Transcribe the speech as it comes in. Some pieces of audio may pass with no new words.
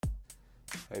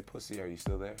Hey, pussy, are you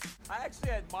still there? I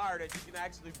actually admire that you can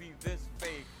actually be this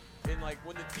fake, and like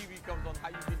when the TV comes on, how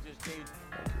you can just change.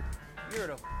 You're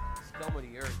the scum of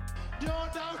the earth. You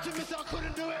don't doubt me, I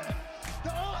couldn't do it.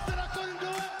 The odds that I couldn't do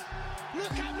it.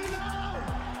 Look at me now.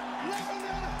 Level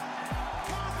it.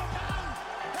 Pass it down.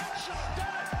 Headshot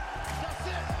dead. That's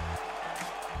it.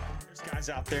 There's guys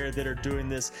out there that are doing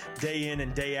this day in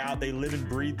and day out. They live and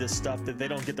breathe this stuff that they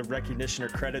don't get the recognition or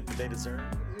credit that they deserve.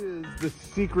 What is the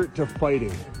secret to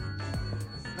fighting?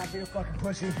 Not being a fucking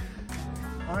pussy.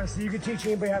 Honestly, you can teach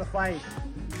anybody how to fight.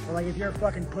 But like if you're a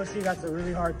fucking pussy, that's a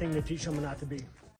really hard thing to teach someone not to be.